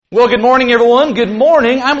Well, good morning, everyone. Good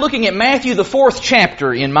morning. I'm looking at Matthew, the 4th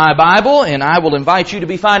chapter in my Bible, and I will invite you to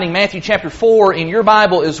be finding Matthew chapter 4 in your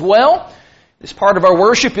Bible as well. This part of our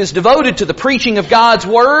worship is devoted to the preaching of God's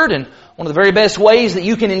Word, and one of the very best ways that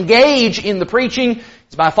you can engage in the preaching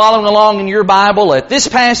is by following along in your Bible at this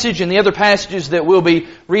passage and the other passages that we'll be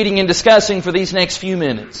reading and discussing for these next few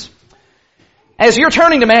minutes. As you're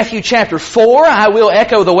turning to Matthew chapter 4, I will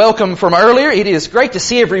echo the welcome from earlier. It is great to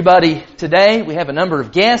see everybody today. We have a number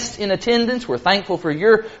of guests in attendance. We're thankful for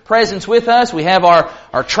your presence with us. We have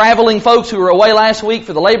our traveling folks who were away last week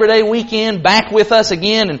for the Labor Day weekend back with us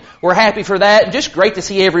again, and we're happy for that. Just great to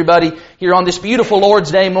see everybody here on this beautiful Lord's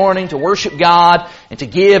Day morning to worship God and to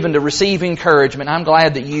give and to receive encouragement. I'm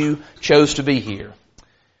glad that you chose to be here.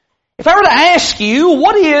 If I were to ask you,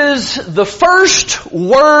 what is the first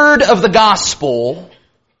word of the gospel,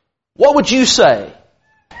 what would you say?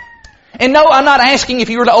 And no, I'm not asking if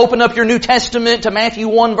you were to open up your New Testament to Matthew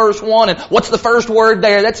 1 verse 1 and what's the first word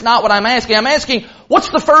there. That's not what I'm asking. I'm asking, what's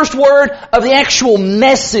the first word of the actual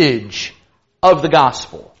message of the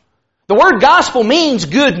gospel? The word gospel means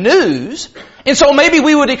good news, and so maybe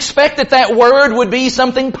we would expect that word would be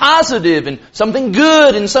something positive and something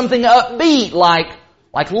good and something upbeat like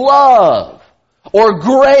love, or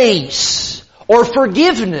grace, or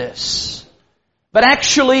forgiveness. But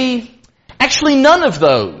actually none of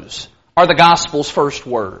those are the gospel's first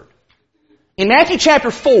word. In Matthew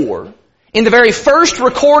chapter 4, in the very first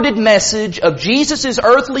recorded message of Jesus'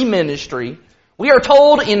 earthly ministry, we are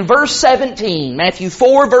told in verse 17, Matthew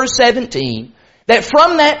 4 verse 17, that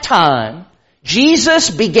from that time, Jesus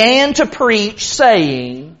began to preach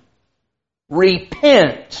saying,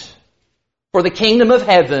 "Repent, for the kingdom of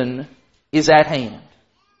heaven is at hand."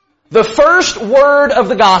 The first word of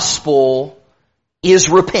the gospel is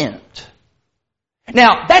repent.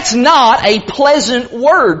 Now, that's not a pleasant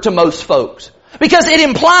word to most folks, because it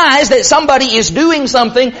implies that somebody is doing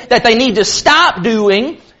something that they need to stop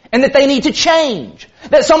doing and that they need to change.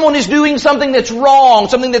 That someone is doing something that's wrong,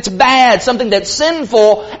 something that's bad, something that's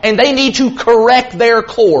sinful, and they need to correct their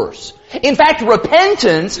course. In fact,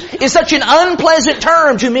 repentance is such an unpleasant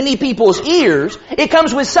term to many people's ears. It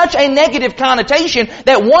comes with such a negative connotation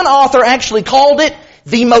that one author actually called it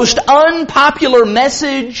the most unpopular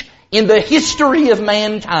message in the history of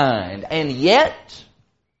mankind. And yet,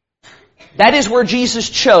 that is where Jesus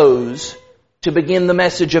chose to begin the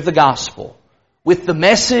message of the gospel, with the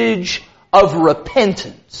message of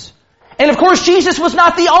repentance. And of course, Jesus was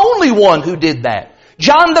not the only one who did that.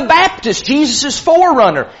 John the Baptist, Jesus'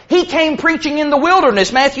 forerunner, he came preaching in the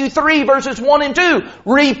wilderness, Matthew 3 verses 1 and 2.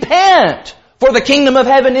 Repent, for the kingdom of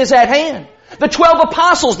heaven is at hand. The 12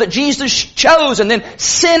 apostles that Jesus chose and then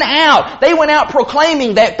sent out, they went out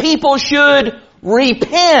proclaiming that people should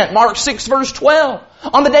repent, Mark 6 verse 12.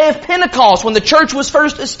 On the day of Pentecost, when the church was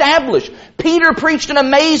first established, Peter preached an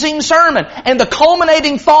amazing sermon, and the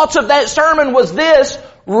culminating thoughts of that sermon was this: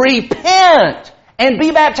 repent and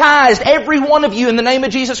be baptized, every one of you, in the name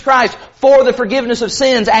of Jesus Christ for the forgiveness of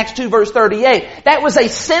sins, Acts 2 verse 38. That was a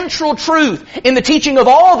central truth in the teaching of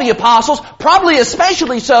all the apostles, probably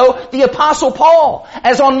especially so the apostle Paul,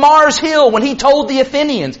 as on Mars Hill when he told the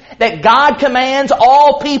Athenians that God commands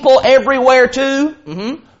all people everywhere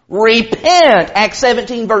to repent, Acts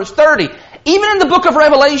 17 verse 30. Even in the book of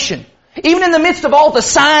Revelation, even in the midst of all the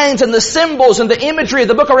signs and the symbols and the imagery of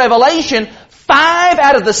the book of Revelation, 5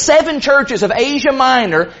 out of the 7 churches of Asia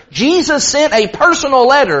Minor, Jesus sent a personal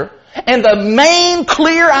letter, and the main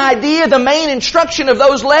clear idea, the main instruction of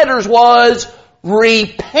those letters was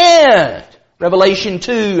repent. Revelation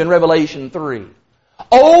 2 and Revelation 3.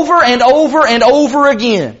 Over and over and over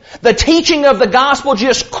again, the teaching of the gospel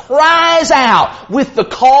just cries out with the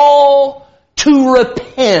call to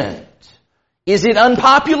repent. Is it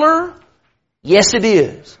unpopular? Yes, it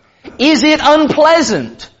is. Is it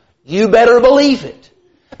unpleasant? You better believe it.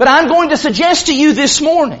 But I'm going to suggest to you this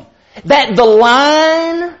morning that the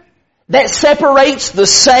line that separates the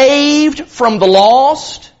saved from the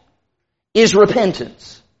lost is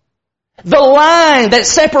repentance. The line that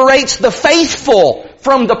separates the faithful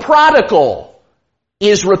from the prodigal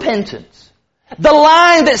is repentance. The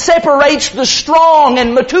line that separates the strong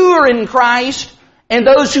and mature in Christ and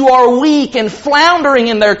those who are weak and floundering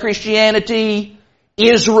in their Christianity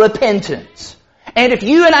is repentance. And if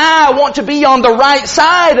you and I want to be on the right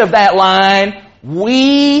side of that line,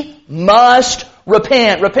 we must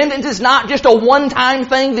repent. Repentance is not just a one-time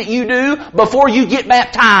thing that you do before you get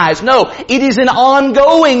baptized. No, it is an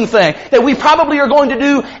ongoing thing that we probably are going to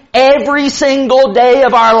do every single day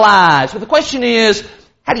of our lives. But the question is,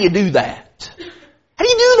 how do you do that? How do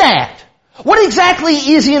you do that? What exactly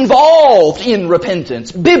is involved in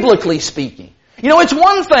repentance, biblically speaking? You know, it's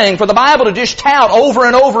one thing for the Bible to just tout over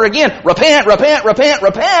and over again, repent, repent, repent,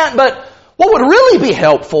 repent, but what would really be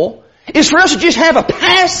helpful is for us to just have a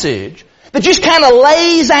passage that just kind of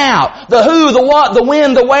lays out the who, the what, the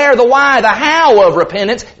when, the where, the why, the how of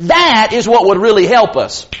repentance. That is what would really help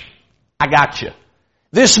us. I got you.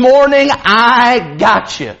 This morning, I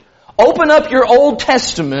got you. Open up your Old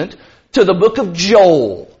Testament to the book of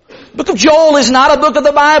Joel. The book of Joel is not a book of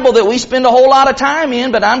the Bible that we spend a whole lot of time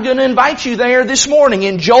in, but I'm going to invite you there this morning.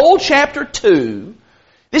 In Joel chapter 2,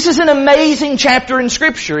 this is an amazing chapter in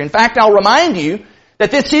Scripture. In fact, I'll remind you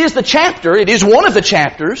that this is the chapter, it is one of the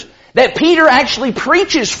chapters, that Peter actually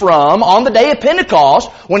preaches from on the day of Pentecost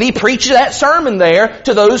when he preached that sermon there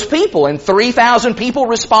to those people. And 3,000 people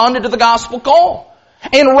responded to the gospel call.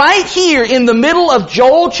 And right here in the middle of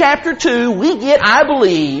Joel chapter 2, we get, I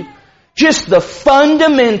believe, just the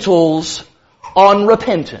fundamentals on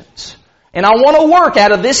repentance. And I want to work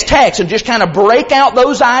out of this text and just kind of break out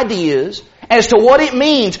those ideas as to what it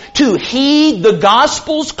means to heed the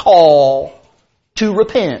gospel's call to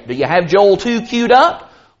repent. Do you have Joel 2 queued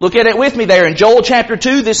up? Look at it with me there in Joel chapter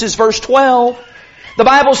 2. This is verse 12. The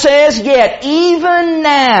Bible says, "Yet even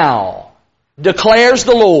now, declares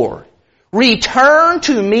the Lord, return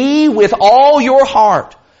to me with all your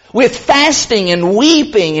heart, with fasting and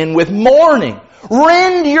weeping and with mourning.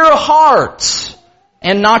 Rend your hearts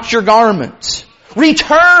and not your garments.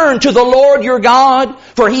 Return to the Lord your God,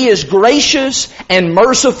 for He is gracious and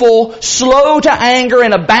merciful, slow to anger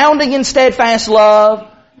and abounding in steadfast love,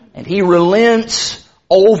 and He relents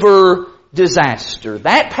over disaster."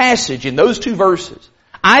 That passage in those two verses,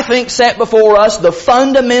 I think, set before us the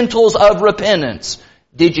fundamentals of repentance.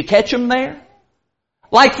 Did you catch them there?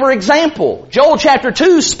 Like, for example, Joel chapter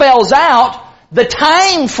 2 spells out the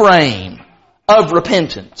time frame of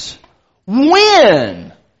repentance.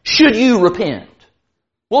 When should you repent?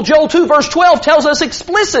 Well, Joel 2 verse 12 tells us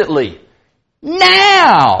explicitly,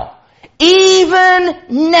 now, even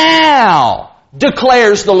now,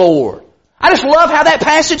 declares the Lord. I just love how that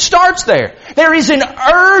passage starts there. There is an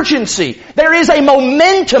urgency. There is a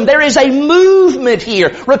momentum. There is a movement here.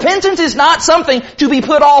 Repentance is not something to be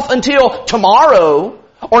put off until tomorrow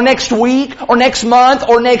or next week or next month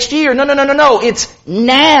or next year. No. It's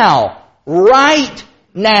now. Right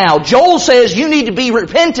now. Joel says you need to be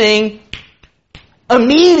repenting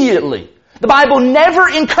immediately. The Bible never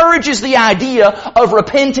encourages the idea of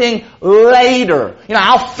repenting later. You know,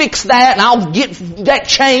 I'll fix that and I'll get that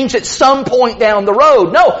changed at some point down the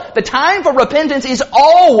road. No, the time for repentance is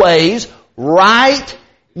always right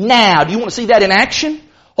now. Do you want to see that in action?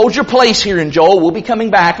 Hold your place here in Joel. We'll be coming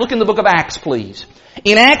back. Look in the book of Acts, please.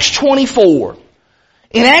 In Acts 24.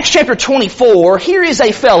 In Acts chapter 24, here is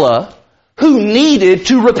a fella who needed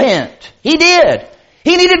to repent. He did.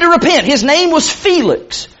 He needed to repent. His name was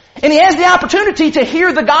Felix. And he has the opportunity to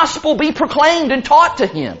hear the gospel be proclaimed and taught to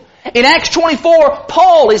him. In Acts 24,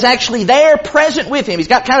 Paul is actually there present with him. He's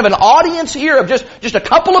got kind of an audience here of just a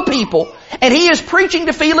couple of people. And he is preaching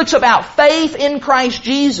to Felix about faith in Christ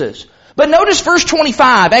Jesus. But notice verse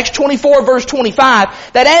 25, Acts 24 verse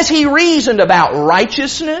 25, that as he reasoned about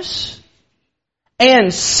righteousness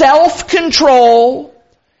and self-control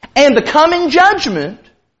and the coming judgment,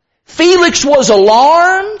 Felix was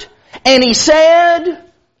alarmed and he said,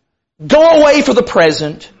 "Go away for the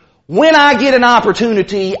present. When I get an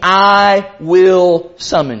opportunity, I will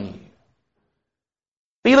summon you."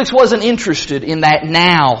 Felix wasn't interested in that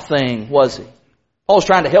now thing, was he? Paul's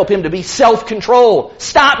trying to help him to be self-controlled.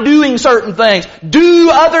 Stop doing certain things. Do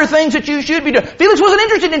other things that you should be doing. Felix wasn't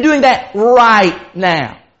interested in doing that right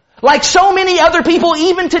now. Like so many other people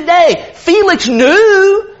even today, Felix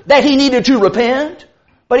knew that he needed to repent,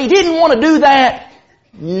 but he didn't want to do that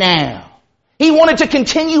now. He wanted to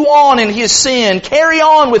continue on in his sin, carry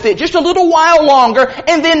on with it just a little while longer,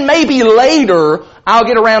 and then maybe later I'll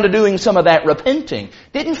get around to doing some of that repenting.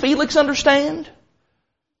 Didn't Felix understand?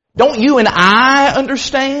 Don't you and I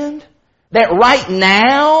understand that right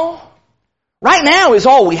now is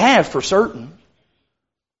all we have for certain?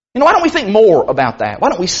 You know, why don't we think more about that? Why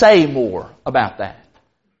don't we say more about that?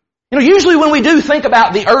 You know, usually when we do think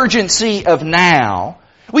about the urgency of now,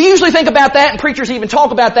 we usually think about that, and preachers even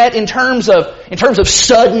talk about that in terms of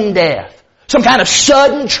sudden death. Some kind of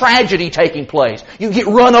sudden tragedy taking place. You get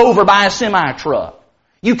run over by a semi-truck.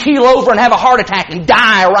 You keel over and have a heart attack and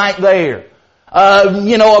die right there.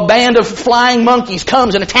 A band of flying monkeys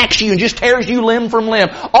comes and attacks you and just tears you limb from limb.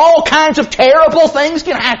 All kinds of terrible things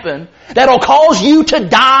can happen that'll cause you to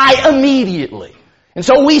die immediately. And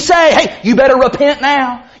so we say, hey, you better repent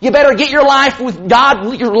now. You better get your life with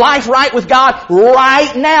God, your life right with God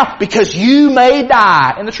right now, because you may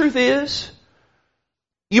die. And the truth is,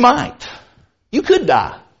 you might. You could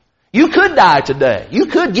die. You could die today. You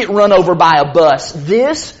could get run over by a bus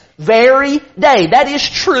this very day. That is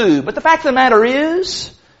true. But the fact of the matter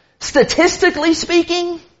is, statistically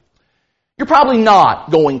speaking, you're probably not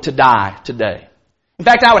going to die today. In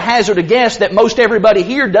fact, I would hazard a guess that most everybody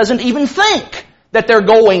here doesn't even think that they're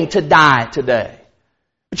going to die today.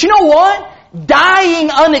 But you know what? Dying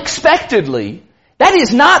unexpectedly, that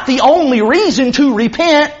is not the only reason to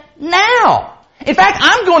repent now. In fact,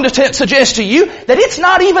 I'm going to suggest to you that it's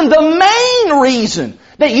not even the main reason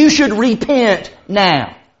that you should repent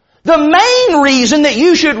now. The main reason that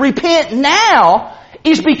you should repent now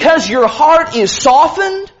is because your heart is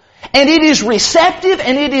softened and it is receptive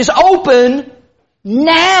and it is open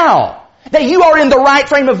now. That you are in the right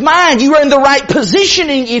frame of mind. You are in the right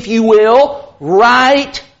positioning, if you will,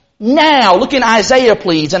 right now. Look in Isaiah,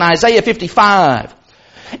 please, in Isaiah 55.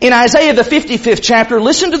 In Isaiah the 55th chapter,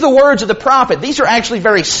 listen to the words of the prophet. These are actually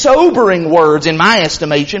very sobering words in my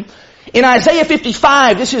estimation. In Isaiah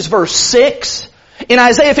 55, this is verse 6. In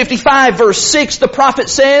Isaiah 55 verse 6, the prophet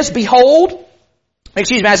says,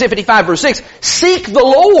 Isaiah 55 verse 6, seek the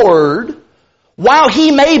Lord while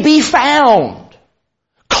He may be found.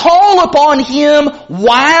 Call upon Him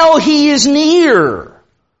while He is near.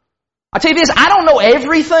 I tell you this, I don't know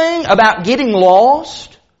everything about getting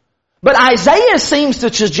lost, but Isaiah seems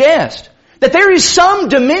to suggest that there is some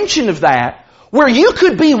dimension of that where you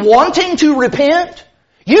could be wanting to repent,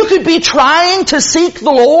 you could be trying to seek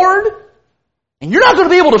the Lord, and you're not going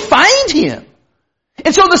to be able to find Him.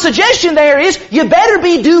 And so the suggestion there is, you better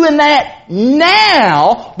be doing that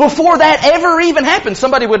now before that ever even happens.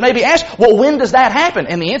 Somebody would maybe ask, well, when does that happen?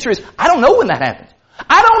 And the answer is, I don't know when that happens.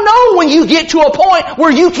 I don't know when you get to a point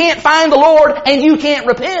where you can't find the Lord and you can't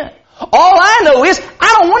repent. All I know is,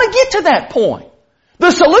 I don't want to get to that point. The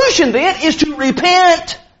solution then is to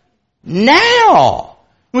repent now.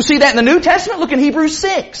 We'll see that in the New Testament. Look in Hebrews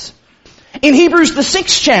 6. In Hebrews the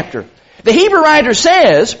 6th chapter, the Hebrew writer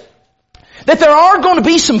says that there are going to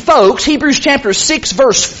be some folks, Hebrews chapter 6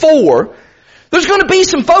 verse 4, there's going to be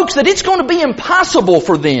some folks that it's going to be impossible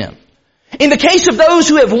for them. In the case of those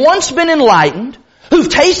who have once been enlightened, who've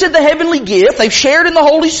tasted the heavenly gift, they've shared in the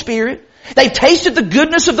Holy Spirit, they've tasted the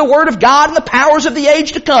goodness of the Word of God and the powers of the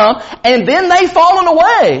age to come, and then they've fallen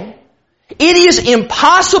away, it is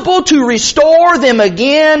impossible to restore them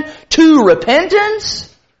again to repentance,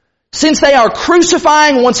 since they are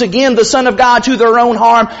crucifying once again the Son of God to their own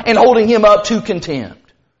harm and holding Him up to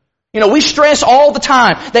contempt. You know, we stress all the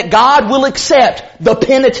time that God will accept the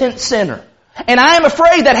penitent sinner. And I am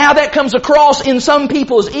afraid that how that comes across in some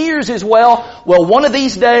people's ears is, well, one of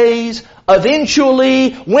these days,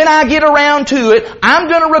 eventually, when I get around to it, I'm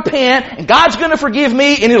going to repent and God's going to forgive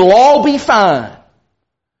me and it'll all be fine.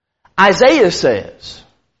 Isaiah says,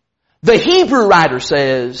 the Hebrew writer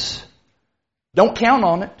says, don't count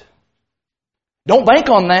on it. Don't bank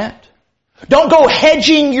on that. Don't go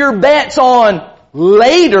hedging your bets on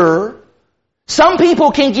later. Some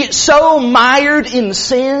people can get so mired in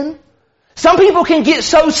sin. Some people can get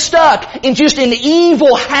so stuck in just an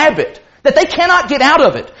evil habit that they cannot get out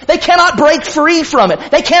of it. They cannot break free from it.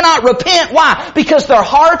 They cannot repent. Why? Because their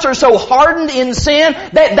hearts are so hardened in sin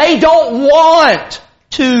that they don't want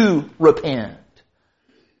to repent.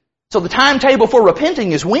 So the timetable for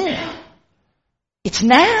repenting is when? It's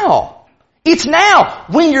now. It's now,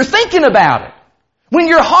 when you're thinking about it. When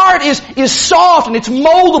your heart is soft and it's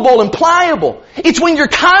moldable and pliable. It's when your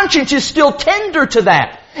conscience is still tender to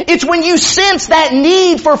that. It's when you sense that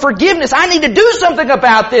need for forgiveness. I need to do something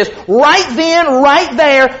about this. Right then, right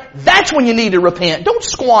there, that's when you need to repent. Don't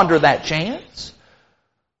squander that chance.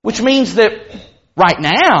 Which means that right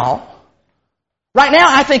now,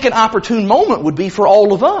 I think an opportune moment would be for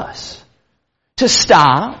all of us to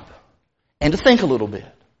stop and to think a little bit.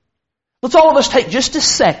 Let's all of us take just a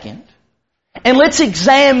second and let's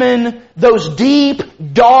examine those deep,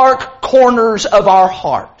 dark corners of our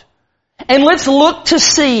heart. And let's look to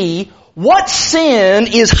see what sin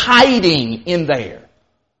is hiding in there.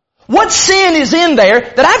 What sin is in there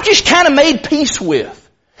that I've just kind of made peace with.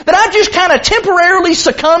 That I've just kind of temporarily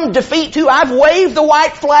succumbed defeat to. I've waved the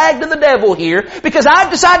white flag to the devil here because I've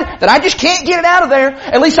decided that I just can't get it out of there.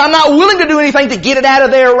 At least I'm not willing to do anything to get it out of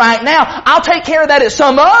there right now. I'll take care of that at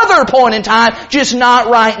some other point in time, just not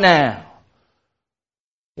right now.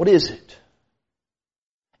 What is it?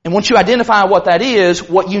 And once you identify what that is,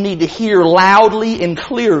 what you need to hear loudly and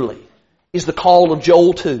clearly is the call of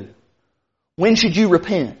Joel 2. When should you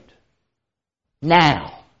repent?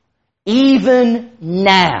 Now. Even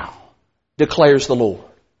now, declares the Lord.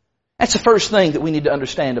 That's the first thing that we need to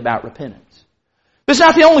understand about repentance. But it's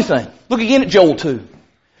not the only thing. Look again at Joel 2.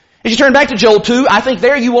 As you turn back to Joel 2, I think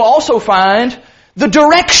there you will also find the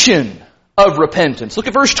direction of repentance. Look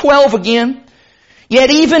at verse 12 again.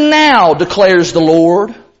 Yet even now, declares the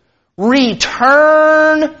Lord,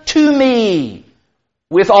 return to me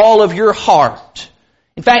with all of your heart.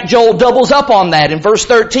 In fact, Joel doubles up on that in verse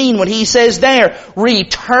 13 when he says there,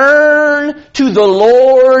 return to the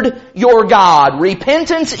Lord your God.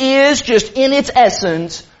 Repentance is, just in its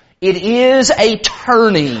essence, it is a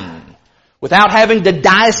turning. Without having to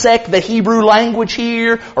dissect the Hebrew language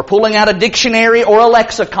here, or pulling out a dictionary or a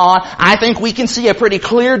lexicon, I think we can see a pretty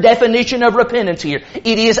clear definition of repentance here.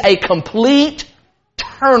 It is a complete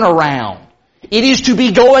turnaround. It is to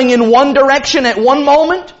be going in one direction at one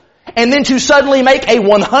moment, and then to suddenly make a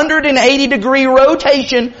 180-degree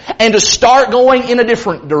rotation and to start going in a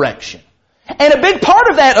different direction. And a big part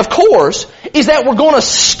of that, of course, is that we're going to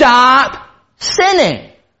stop sinning.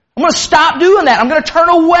 I'm going to stop doing that. I'm going to turn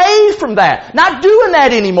away from that. Not doing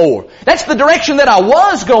that anymore. That's the direction that I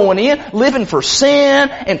was going in, living for sin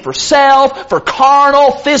and for self, for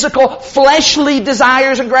carnal, physical, fleshly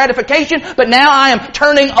desires and gratification. But now I am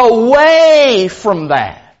turning away from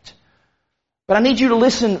that. But I need you to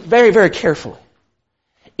listen very, very carefully.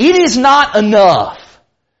 It is not enough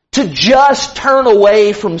to just turn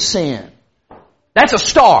away from sin. That's a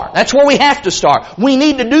start. That's where we have to start. We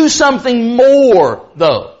need to do something more,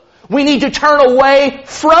 though. We need to turn away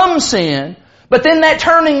from sin, but then that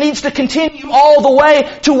turning needs to continue all the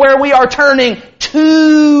way to where we are turning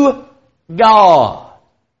to God.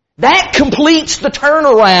 That completes the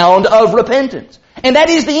turnaround of repentance. And that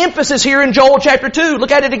is the emphasis here in Joel chapter 2.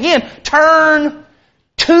 Look at it again. Turn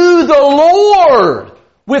to the Lord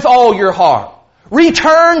with all your heart.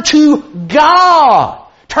 Return to God.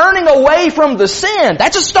 Turning away from the sin.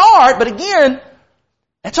 That's a start, but again,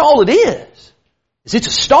 that's all it is it's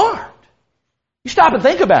a start. You stop and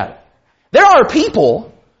think about it. There are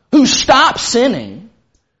people who stop sinning,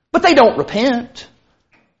 but they don't repent.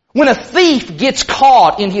 When a thief gets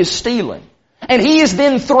caught in his stealing, and he is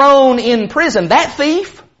then thrown in prison, that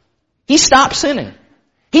thief, he stops sinning.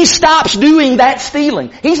 He stops doing that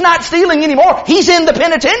stealing. He's not stealing anymore. He's in the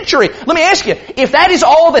penitentiary. Let me ask you, if that is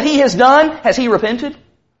all that he has done, has he repented?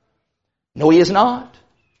 No, he has not.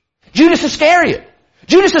 Judas Iscariot.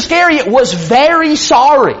 Judas Iscariot was very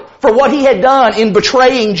sorry for what he had done in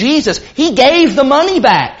betraying Jesus. He gave the money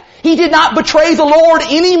back. He did not betray the Lord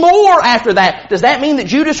anymore after that. Does that mean that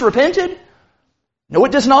Judas repented? No,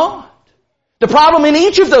 it does not. The problem in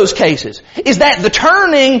each of those cases is that the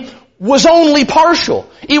turning was only partial.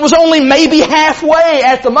 It was only maybe halfway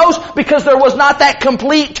at the most because there was not that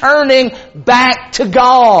complete turning back to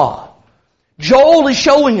God. Joel is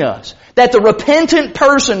showing us that the repentant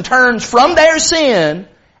person turns from their sin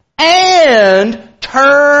and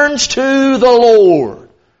turns to the Lord.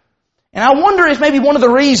 And I wonder if maybe one of the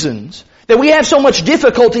reasons that we have so much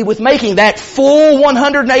difficulty with making that full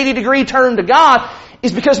 180-degree turn to God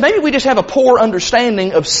is because maybe we just have a poor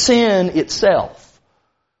understanding of sin itself.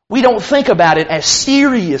 We don't think about it as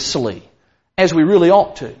seriously as we really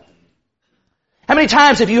ought to. How many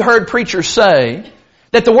times have you heard preachers say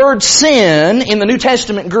that the word sin in the New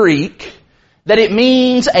Testament Greek, that it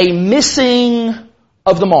means a missing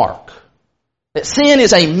of the mark? That sin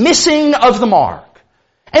is a missing of the mark.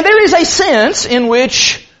 And there is a sense in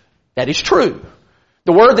which that is true.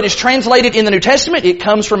 The word that is translated in the New Testament, it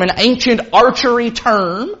comes from an ancient archery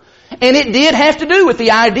term, and it did have to do with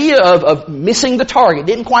the idea of missing the target.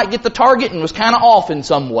 Didn't quite get the target and was kind of off in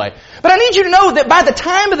some way. But I need you to know that by the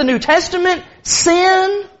time of the New Testament,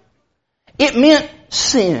 sin, it meant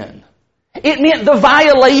sin. It meant the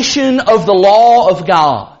violation of the law of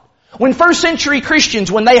God. When first century Christians,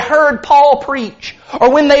 when they heard Paul preach,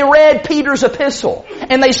 or when they read Peter's epistle,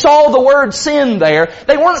 and they saw the word sin there,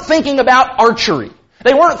 they weren't thinking about archery.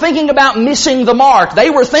 They weren't thinking about missing the mark. They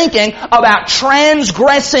were thinking about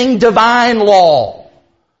transgressing divine law.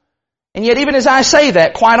 And yet even as I say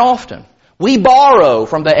that quite often, we borrow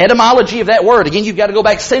from the etymology of that word. Again, you've got to go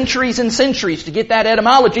back centuries and centuries to get that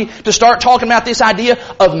etymology to start talking about this idea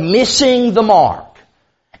of missing the mark.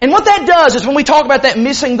 And what that does is when we talk about that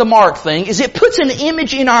missing the mark thing, is it puts an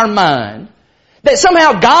image in our mind that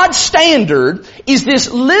somehow God's standard is this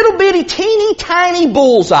little bitty teeny tiny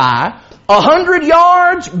bullseye 100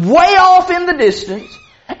 yards way off in the distance,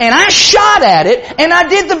 and I shot at it, and I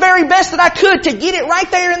did the very best that I could to get it right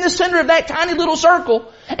there in the center of that tiny little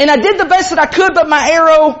circle, and I did the best that I could, but my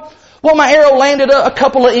arrow landed a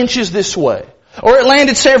couple of inches this way, or it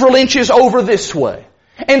landed several inches over this way.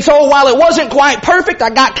 And so while it wasn't quite perfect, I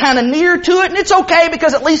got kind of near to it, and it's okay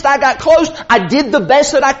because at least I got close. I did the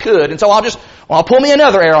best that I could. And so I'll pull me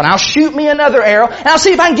another arrow, and I'll shoot me another arrow, and I'll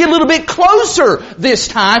see if I can get a little bit closer this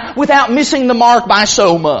time without missing the mark by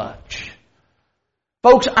so much.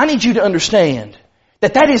 Folks, I need you to understand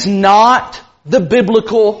that that is not the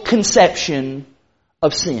biblical conception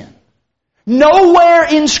of sin. Nowhere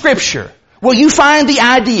in Scripture will you find the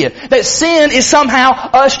idea that sin is somehow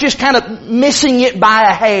us just kind of missing it by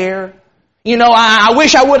a hair. You know, I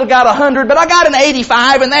wish I would have got 100, but I got an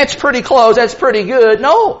 85, and that's pretty close, that's pretty good.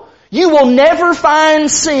 No. You will never find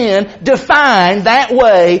sin defined that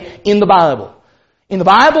way in the Bible. In the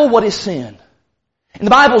Bible, what is sin? In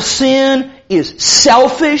the Bible, sin is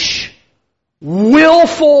selfish,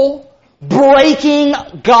 willful, breaking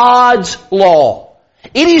God's law.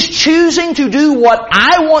 It is choosing to do what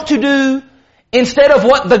I want to do instead of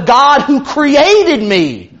what the God who created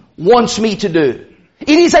me wants me to do. It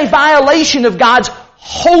is a violation of God's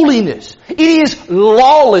holiness. It is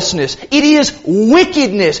lawlessness. It is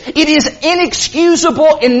wickedness. It is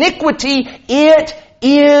inexcusable iniquity. It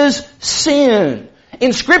is sin.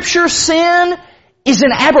 In Scripture, sin is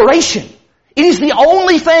an aberration. It is the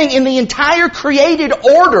only thing in the entire created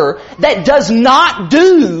order that does not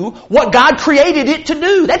do what God created it to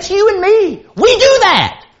do. That's you and me. We do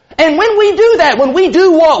that. And when we do that, when we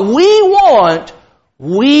do what we want,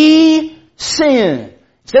 we sin.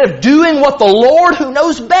 Instead of doing what the Lord who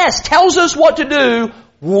knows best tells us what to do,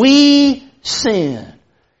 we sin.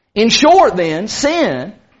 In short then,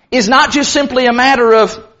 sin is not just simply a matter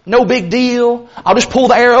of no big deal. I'll just pull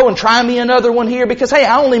the arrow and try me another one here because, hey,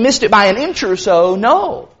 I only missed it by an inch or so.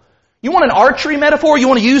 No. You want an archery metaphor? You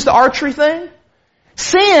want to use the archery thing?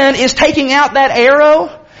 Sin is taking out that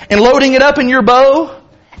arrow and loading it up in your bow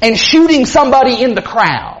and shooting somebody in the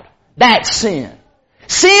crowd. That's sin.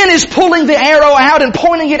 Sin is pulling the arrow out and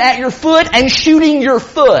pointing it at your foot and shooting your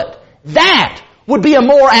foot. That would be a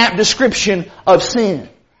more apt description of sin.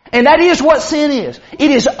 And that is what sin is.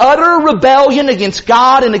 It is utter rebellion against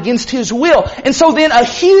God and against His will. And so then a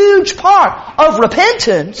huge part of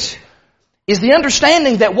repentance is the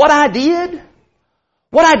understanding that what I did,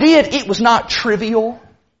 it was not trivial.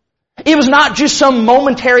 It was not just some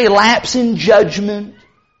momentary lapse in judgment.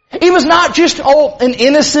 It was not just, an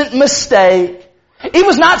innocent mistake. It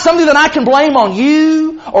was not something that I can blame on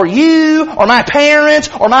you, or my parents,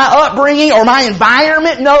 or my upbringing, or my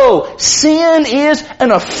environment. No. Sin is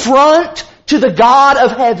an affront to the God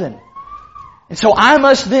of heaven. And so I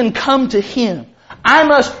must then come to Him. I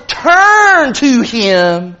must turn to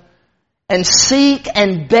Him and seek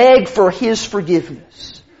and beg for His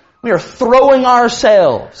forgiveness. We are throwing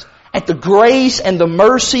ourselves at the grace and the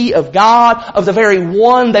mercy of God, of the very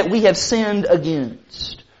one that we have sinned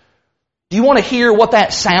against. Do you want to hear what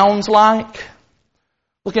that sounds like?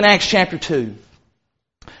 Look in Acts chapter 2.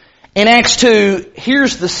 In Acts 2,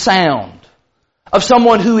 here's the sound of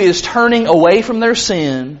someone who is turning away from their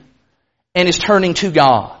sin and is turning to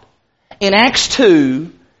God. In Acts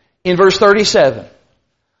 2, in verse 37,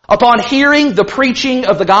 upon hearing the preaching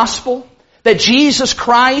of the gospel, that Jesus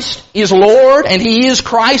Christ is Lord and He is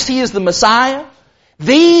Christ, He is the Messiah,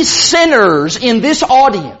 these sinners in this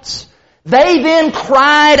audience, they then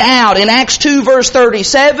cried out in Acts 2 verse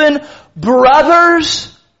 37,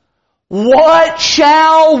 brothers, what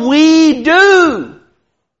shall we do?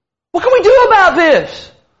 What can we do about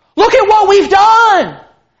this? Look at what we've done.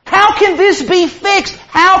 How can this be fixed?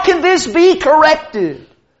 How can this be corrected?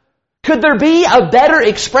 Could there be a better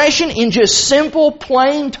expression in just simple,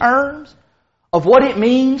 plain terms of what it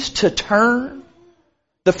means to turn?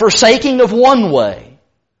 The forsaking of one way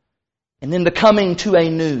and then the coming to a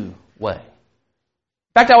new way.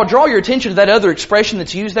 In fact, I would draw your attention to that other expression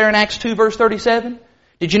that's used there in Acts 2 verse 37.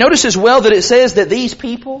 Did you notice as well that it says that these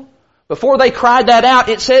people, before they cried that out,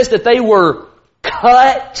 it says that they were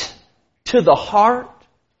cut to the heart,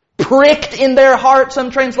 pricked in their heart, some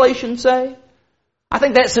translations say. I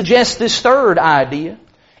think that suggests this third idea,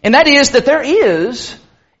 and that is that there is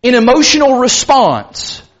an emotional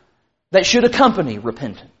response that should accompany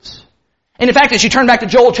repentance. And in fact, as you turn back to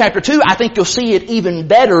Joel chapter 2, I think you'll see it even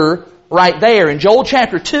better right there. In Joel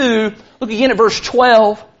chapter 2, look again at verse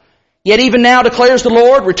 12. Yet even now declares the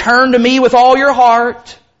Lord, return to me with all your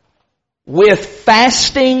heart, with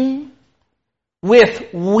fasting,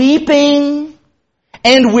 with weeping,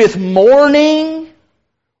 and with mourning.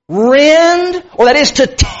 Rend, or that is to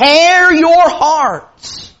tear your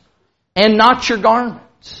hearts and not your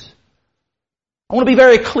garments. I want to be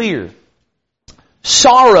very clear.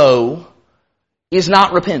 Sorrow is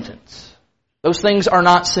not repentance. Those things are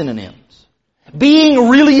not synonyms. Being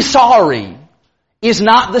really sorry is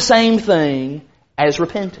not the same thing as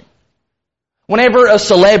repenting. Whenever a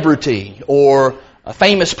celebrity or a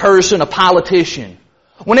famous person, a politician,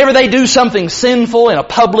 whenever they do something sinful in a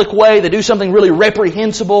public way, they do something really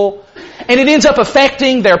reprehensible, and it ends up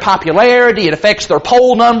affecting their popularity, it affects their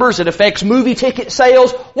poll numbers, it affects movie ticket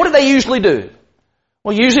sales, what do they usually do?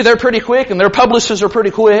 Well, usually they're pretty quick, and their publicists are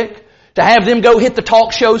pretty quick to have them go hit the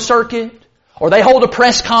talk show circuit, or they hold a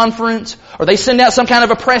press conference, or they send out some kind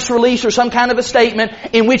of a press release or some kind of a statement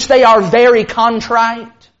in which they are very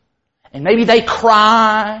contrite, and maybe they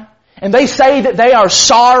cry, and they say that they are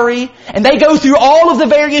sorry, and they go through all of the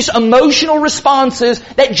various emotional responses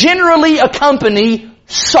that generally accompany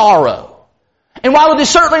sorrow. And while it is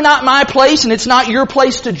certainly not my place, and it's not your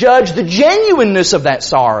place to judge the genuineness of that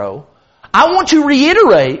sorrow, I want to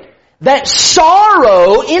reiterate that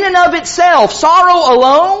sorrow in and of itself, sorrow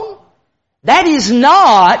alone, that is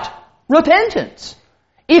not repentance.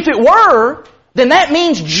 If it were, then that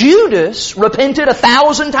means Judas repented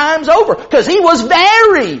 1,000 times over, because he was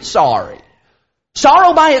very sorry.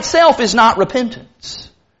 Sorrow by itself is not repentance.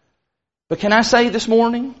 But can I say this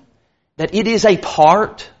morning that it is a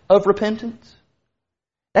part of repentance?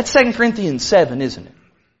 That's 2 Corinthians 7, isn't it?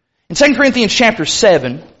 In 2 Corinthians chapter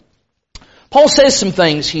 7, Paul says some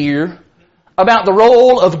things here about the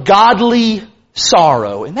role of godly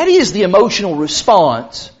sorrow, and that is the emotional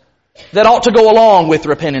response that ought to go along with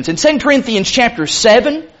repentance. In 2 Corinthians chapter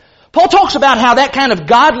 7, Paul talks about how that kind of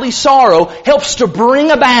godly sorrow helps to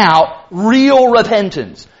bring about real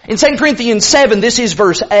repentance. In 2 Corinthians 7, this is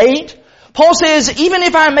verse 8, Paul says, "Even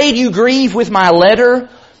if I made you grieve with my letter,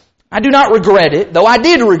 I do not regret it, though I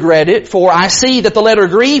did regret it, for I see that the letter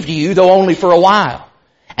grieved you, though only for a while.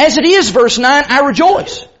 As it is," verse 9, "I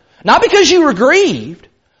rejoice, not because you were grieved,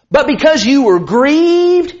 but because you were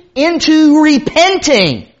grieved into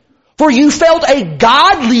repenting. For you felt a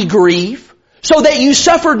godly grief, so that you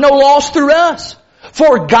suffered no loss through us.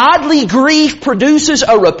 For godly grief produces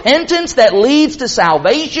a repentance that leads to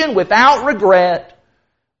salvation without regret,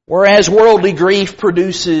 whereas worldly grief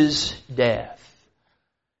produces death."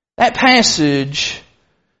 That passage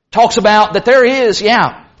talks about that there's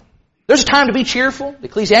a time to be cheerful. The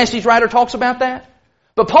Ecclesiastes writer talks about that.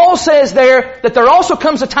 But Paul says there that there also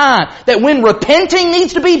comes a time that when repenting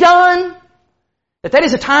needs to be done, that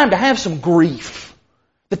is a time to have some grief.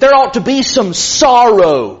 That there ought to be some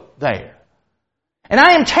sorrow there. And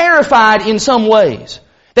I am terrified in some ways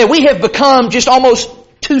that we have become just almost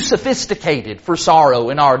too sophisticated for sorrow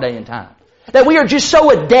in our day and time. That we are just so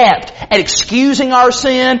adept at excusing our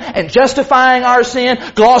sin and justifying our sin,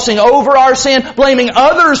 glossing over our sin, blaming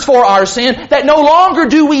others for our sin, that no longer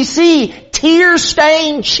do we see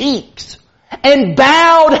tear-stained cheeks and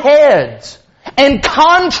bowed heads and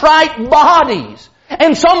contrite bodies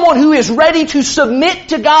and someone who is ready to submit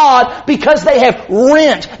to God because they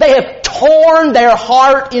have torn their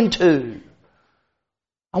heart in two.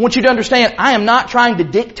 I want you to understand, I am not trying to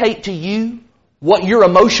dictate to you what your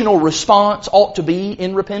emotional response ought to be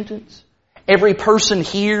in repentance. Every person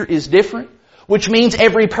here is different, which means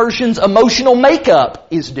every person's emotional makeup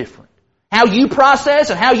is different. How you process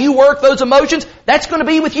and how you work those emotions, that's going to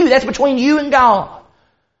be with you. That's between you and God.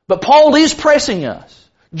 But Paul is pressing us.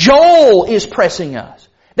 Joel is pressing us.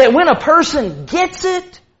 That when a person gets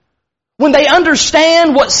it, when they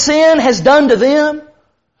understand what sin has done to them,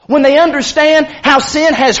 when they understand how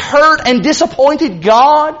sin has hurt and disappointed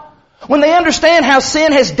God, when they understand how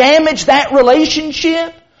sin has damaged that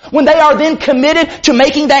relationship, when they are then committed to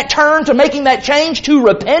making that turn, to making that change, to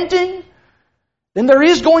repenting, then there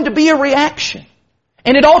is going to be a reaction.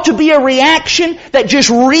 And it ought to be a reaction that just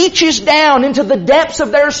reaches down into the depths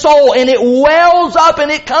of their soul and it wells up and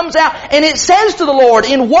it comes out and it says to the Lord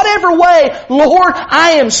in whatever way, "Lord,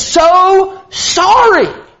 I am so sorry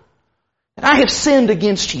that I have sinned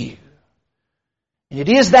against you." And it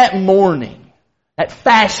is that mourning, that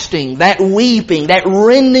fasting, that weeping, that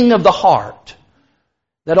rending of the heart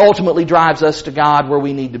that ultimately drives us to God where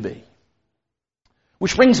we need to be.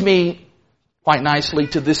 Which brings me quite nicely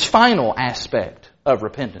to this final aspect of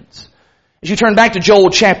repentance. As you turn back to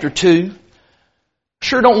Joel chapter 2,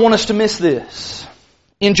 sure don't want us to miss this.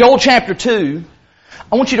 In Joel chapter 2,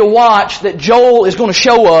 I want you to watch that Joel is going to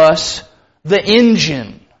show us the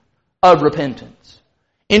engine of repentance.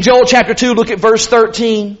 In Joel chapter 2, look at verse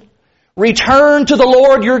 13. "Return to the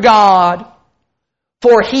Lord your God,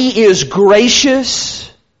 for He is gracious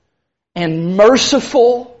and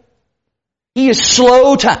merciful. He is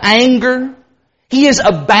slow to anger. He is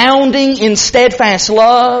abounding in steadfast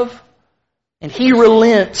love, and He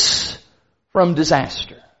relents from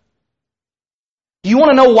disaster." Do you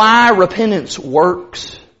want to know why repentance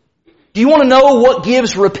works? Do you want to know what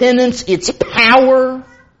gives repentance its power?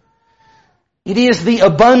 It is the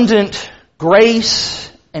abundant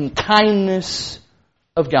grace and kindness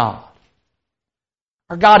of God.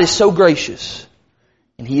 Our God is so gracious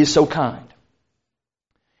and He is so kind.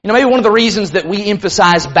 You know, maybe one of the reasons that we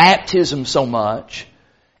emphasize baptism so much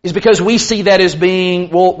is because we see that as being,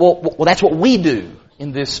 well, that's what we do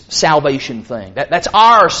in this salvation thing. That's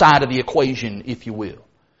our side of the equation, if you will.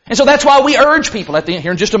 And so that's why we urge people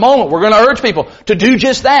here in just a moment, we're going to urge people to do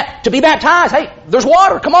just that, to be baptized. Hey, there's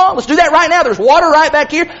water. Come on, let's do that right now. There's water right back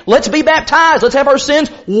here. Let's be baptized. Let's have our sins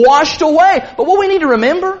washed away. But what we need to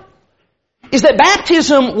remember is that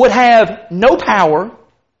baptism would have no power.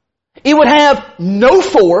 It would have no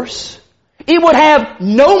force. It would have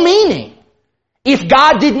no meaning if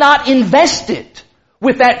God did not invest it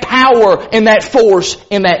with that power and that force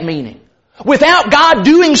and that meaning. Without God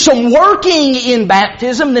doing some working in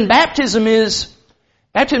baptism, then baptism is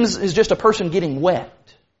just a person getting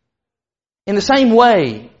wet. In the same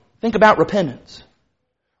way, think about repentance.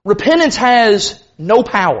 Repentance has no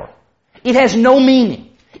power. It has no meaning.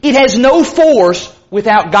 It has no force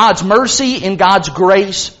without God's mercy and God's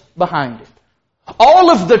grace behind it. All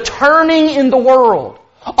of the turning in the world,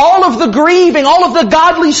 all of the grieving, all of the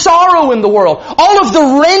godly sorrow in the world, all of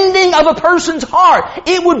the rending of a person's heart,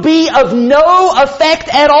 it would be of no effect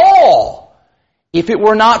at all if it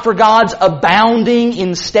were not for God's abounding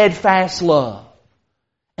in steadfast love.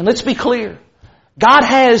 And let's be clear, God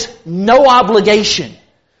has no obligation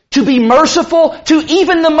to be merciful to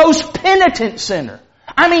even the most penitent sinner.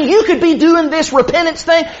 I mean, you could be doing this repentance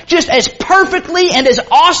thing just as perfectly and as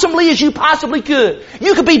awesomely as you possibly could.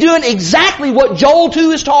 You could be doing exactly what Joel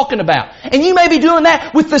 2 is talking about. And you may be doing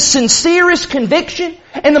that with the sincerest conviction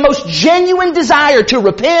and the most genuine desire to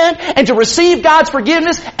repent and to receive God's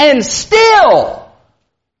forgiveness, and still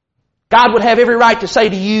God would have every right to say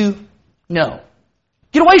to you, no.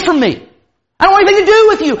 Get away from me. I don't want anything to do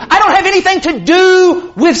with you. I don't have anything to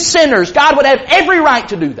do with sinners. God would have every right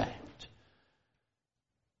to do that.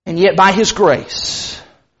 And yet by His grace,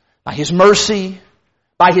 by His mercy,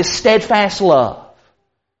 by His steadfast love,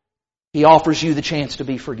 He offers you the chance to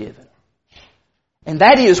be forgiven. And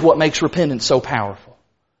that is what makes repentance so powerful.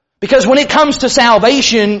 Because when it comes to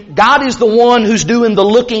salvation, God is the one who's doing the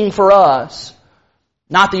looking for us,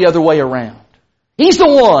 not the other way around. He's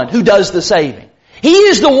the one who does the saving. He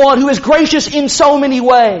is the one who is gracious in so many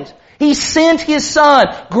ways. He sent His Son,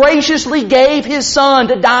 graciously gave His Son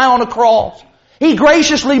to die on a cross. He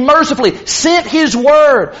graciously, mercifully sent His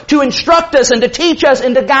Word to instruct us and to teach us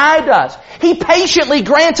and to guide us. He patiently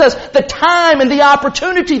grants us the time and the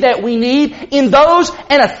opportunity that we need in those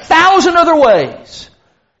and 1,000 other ways.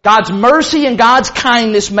 God's mercy and God's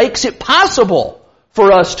kindness makes it possible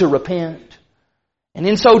for us to repent. And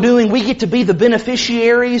in so doing, we get to be the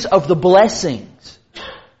beneficiaries of the blessings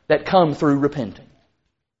that come through repenting.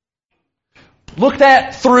 Looked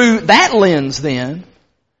at through that lens then,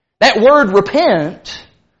 that word repent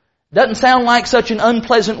doesn't sound like such an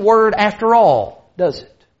unpleasant word after all, does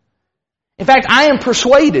it? In fact, I am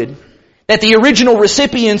persuaded that the original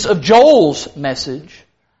recipients of Joel's message,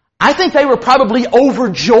 I think they were probably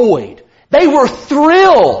overjoyed. They were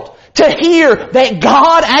thrilled to hear that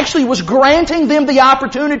God actually was granting them the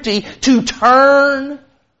opportunity to turn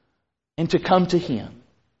and to come to Him.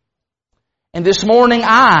 And this morning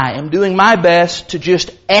I am doing my best to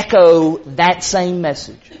just echo that same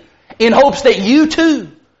message, in hopes that you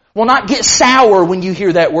too will not get sour when you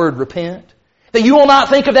hear that word repent. That you will not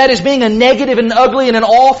think of that as being a negative and ugly and an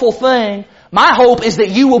awful thing. My hope is that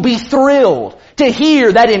you will be thrilled to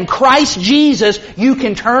hear that in Christ Jesus you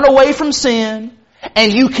can turn away from sin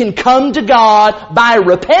and you can come to God by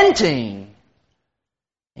repenting,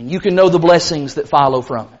 and you can know the blessings that follow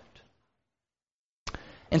from it.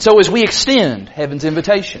 And so as we extend heaven's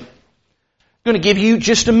invitation, I'm going to give you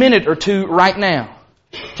just a minute or two right now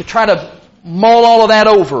to try to mull all of that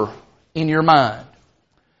over in your mind.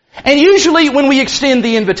 And usually when we extend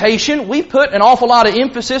the invitation, we put an awful lot of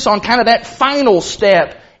emphasis on kind of that final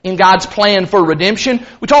step in God's plan for redemption.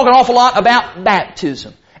 We talk an awful lot about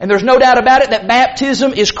baptism. And there's no doubt about it that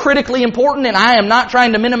baptism is critically important, and I am not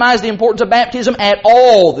trying to minimize the importance of baptism at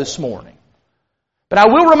all this morning. But I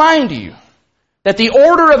will remind you that the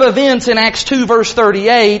order of events in Acts 2 verse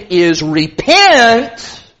 38 is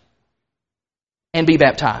repent and be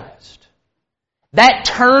baptized. That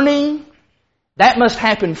turning, that must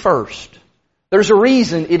happen first. There's a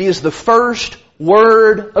reason it is the first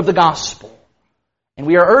word of the gospel. And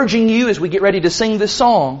we are urging you, as we get ready to sing this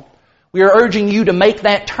song, we are urging you to make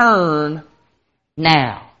that turn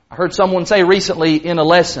now. I heard someone say recently in a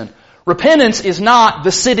lesson, repentance is not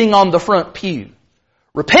the sitting on the front pew.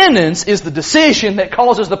 Repentance is the decision that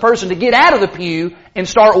causes the person to get out of the pew and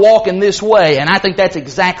start walking this way. And I think that's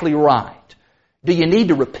exactly right. Do you need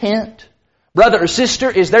to repent? Brother or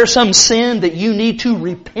sister, is there some sin that you need to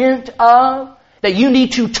repent of? That you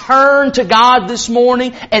need to turn to God this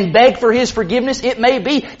morning and beg for His forgiveness? It may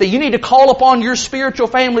be that you need to call upon your spiritual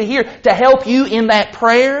family here to help you in that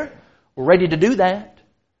prayer. We're ready to do that.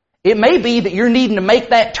 It may be that you're needing to make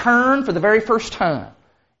that turn for the very first time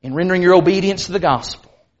in rendering your obedience to the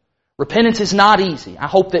gospel. Repentance is not easy. I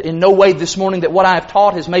hope that in no way this morning that what I have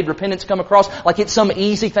taught has made repentance come across like it's some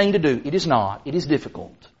easy thing to do. It is not. It is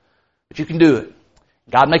difficult. But you can do it.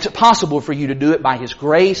 God makes it possible for you to do it by His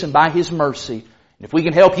grace and by His mercy. And if we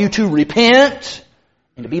can help you to repent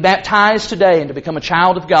and to be baptized today and to become a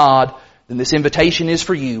child of God, then this invitation is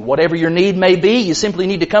for you. Whatever your need may be, you simply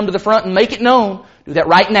need to come to the front and make it known. Do that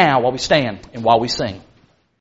right now while we stand and while we sing.